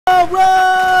No,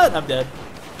 run! I'm dead.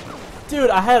 Dude,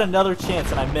 I had another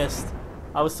chance and I missed.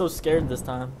 I was so scared this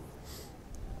time.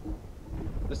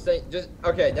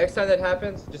 Okay, next time that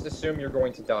happens, just assume you're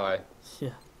going to die.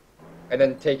 Yeah. And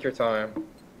then take your time.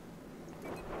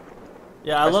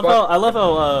 Yeah, I love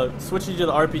how switching to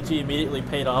the RPG immediately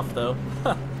paid off though.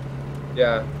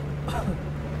 Yeah.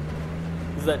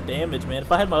 Is that damage, man?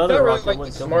 If I had my other Not really rocket,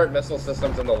 like the smart missile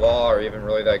systems in the law are even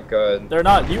really that good. They're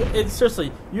not.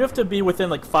 Seriously, you have to be within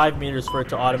like 5 meters for it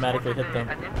to automatically hit them.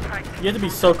 You have to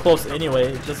be so close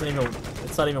anyway.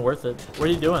 It's not even worth it. What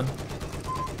are you doing?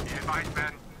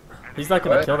 He's not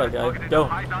gonna kill that guy. Go.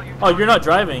 Oh, you're not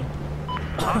driving.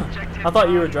 I thought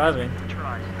you were driving.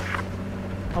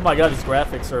 Oh my god, these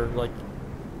graphics are like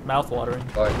mouth-watering.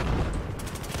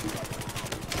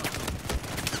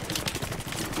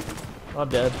 I'm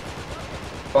dead.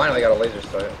 Finally got a laser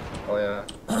sight. Oh yeah.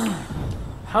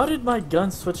 How did my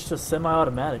gun switch to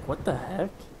semi-automatic? What the heck?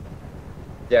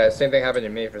 Yeah, same thing happened to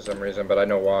me for some reason, but I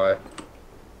know why.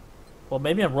 Well,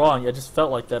 maybe I'm wrong. I just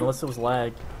felt like that, unless it was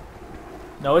lag.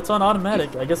 No, it's on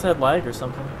automatic. I guess I had lag or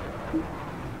something.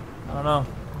 I don't know.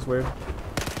 It's weird.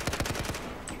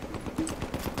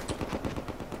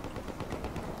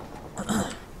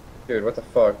 Dude, what the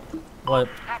fuck? What?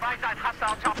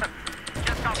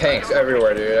 Tanks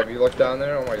everywhere, dude. Have you looked down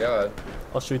there? Oh my god.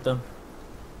 I'll shoot them.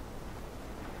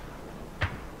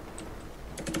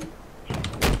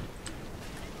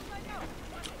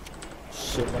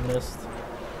 Shit, I missed.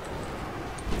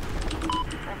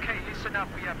 Okay, listen up.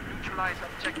 We have neutralized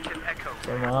objective Echo.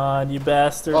 Come on, you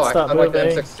bastard. Oh, Stop I like the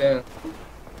moving. M16.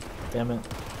 Damn it.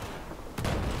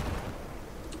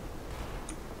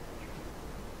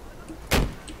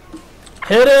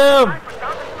 Hit him!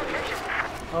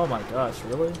 Oh my gosh,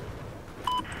 really?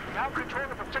 Now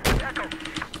control of objective Echo.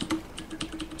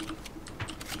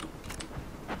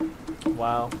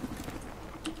 Wow.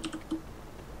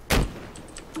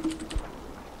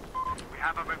 We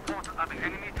have a report of an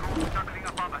enemy drone circling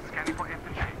above us, scanning for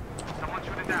infantry. Someone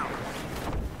shoot it down.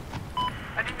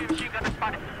 Enemy machine gun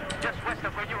spotted just west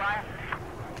of where you are.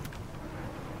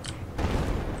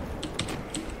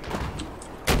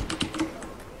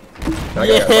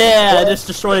 Yeah, I just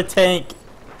destroyed a tank.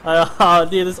 Oh,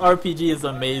 dude, this RPG is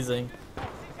amazing.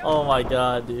 Oh my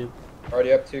god, dude.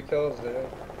 Already up 2 kills, dude.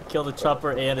 Killed a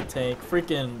chopper and a tank.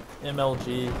 Freaking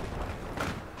MLG.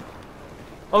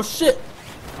 Oh shit!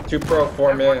 2 pro,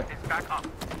 4 me.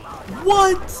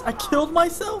 What? I killed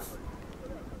myself?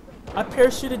 I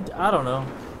parachuted. I don't know.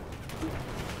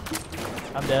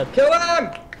 I'm dead. Kill him!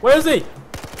 Where is he?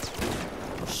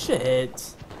 Oh,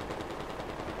 shit.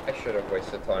 I should have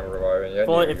wasted time reviving you.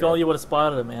 If only you would have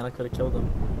spotted him, man, I could have killed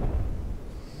him.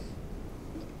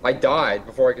 I died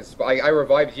before I could I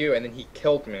revived you and then he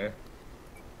killed me.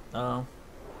 Oh.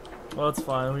 Well, it's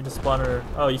fine. We just spawned her.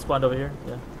 Oh, you spawned over here?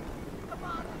 Yeah.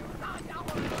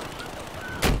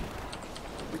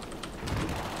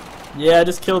 Yeah, I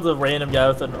just killed a random guy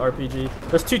with an RPG.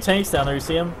 There's 2 tanks down there. You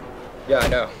see him? Yeah, I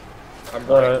know. I'm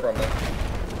running from them.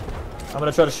 I'm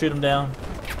gonna try to shoot him down.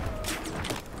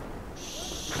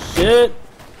 Shit!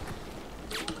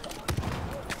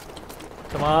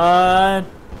 Come on!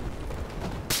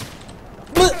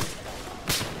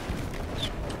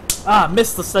 Ah,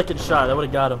 missed the second shot. I would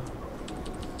have got him.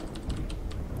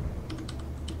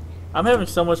 I'm having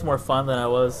so much more fun than I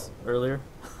was earlier.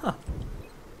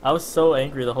 I was so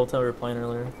angry the whole time we were playing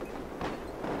earlier.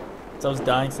 So I was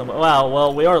dying so much. Wow,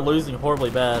 well, we are losing horribly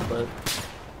bad, but...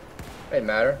 Ain't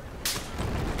matter.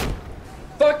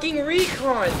 Fucking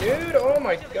recon, dude! Oh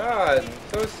my god. I'm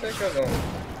so sick of them.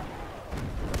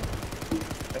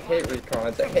 I hate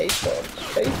recons. I hate them. I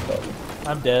hate them.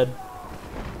 I'm dead.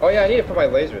 Oh yeah, I need to put my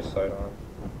laser sight on.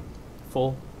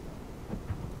 Full.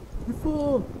 You're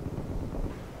full.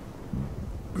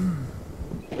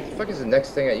 What the fuck is the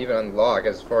next thing I even unlock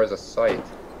as far as a sight?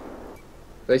 Do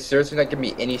they seriously not give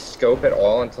me any scope at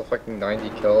all until fucking 90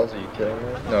 kills? Are you kidding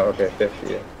me? No, okay,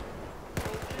 50.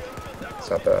 It's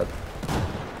not bad.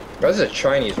 This is a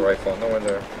Chinese rifle, no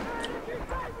wonder.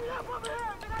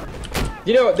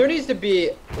 You know, there needs to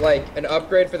be, like, an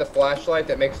upgrade for the flashlight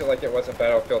that makes it like it was in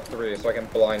Battlefield 3, so I can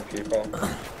blind people.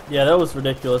 Yeah, that was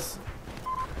ridiculous.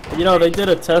 You know, they did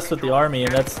a test with the army,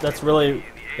 and that's really,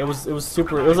 it was like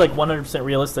 100%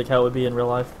 realistic how it would be in real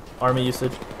life, army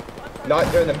usage.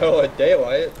 Not during the middle of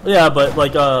daylight. Yeah, but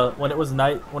like when it was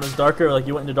night, when it was darker, like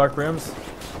you went into dark rooms.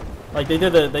 Like they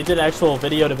did an actual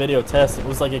video-to-video test. It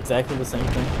was like exactly the same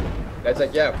thing. It's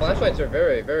like, yeah, flashlights are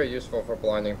very, very useful for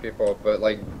blinding people, but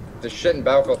like the shit in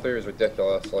Battlefield 3 is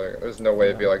ridiculous. Like, there's no way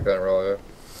it'd be like that in real life.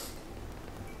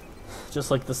 Just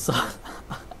like the sun.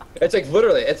 It's like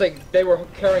literally, it's like they were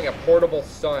carrying a portable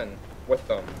sun with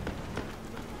them.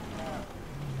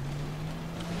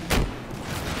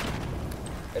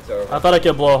 It's over. I thought I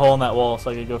could blow a hole in that wall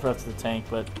so I could go after the tank,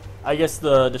 but I guess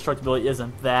the destructibility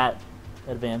isn't that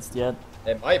advanced yet.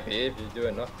 It might be if you do it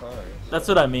enough times. That's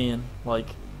what I mean. Like,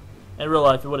 in real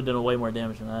life, it would have done way more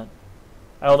damage than that.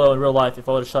 Although in real life, if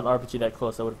I would have shot an RPG that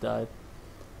close, I would have died.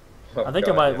 Oh, I think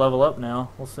God, I might yeah. level up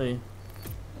now. We'll see.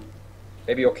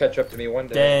 Maybe you'll catch up to me one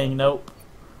day. Dang, nope.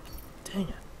 Dang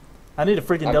it. I need a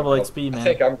freaking double XP, I man.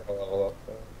 think I'm gonna level up.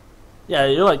 Though. Yeah,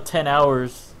 you're like 10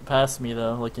 hours past me,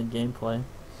 though, like in gameplay.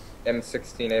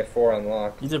 M16A4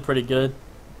 unlocked. You did pretty good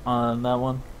on that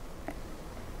one.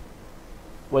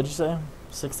 What'd you say?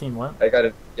 16 what? I got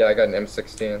an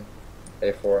M16A4.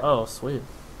 Oh, sweet.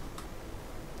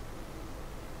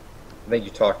 I think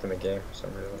you talked in the game for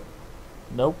some reason.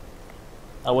 Nope.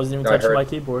 I wasn't even No, I touching heard. my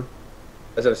keyboard.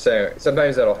 As I was saying,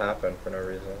 sometimes that'll happen for no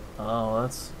reason. Oh,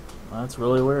 that's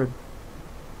really weird.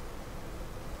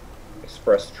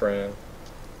 Express train.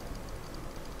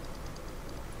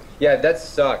 Yeah, that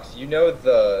sucks. You know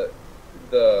the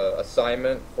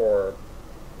assignment for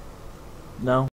No.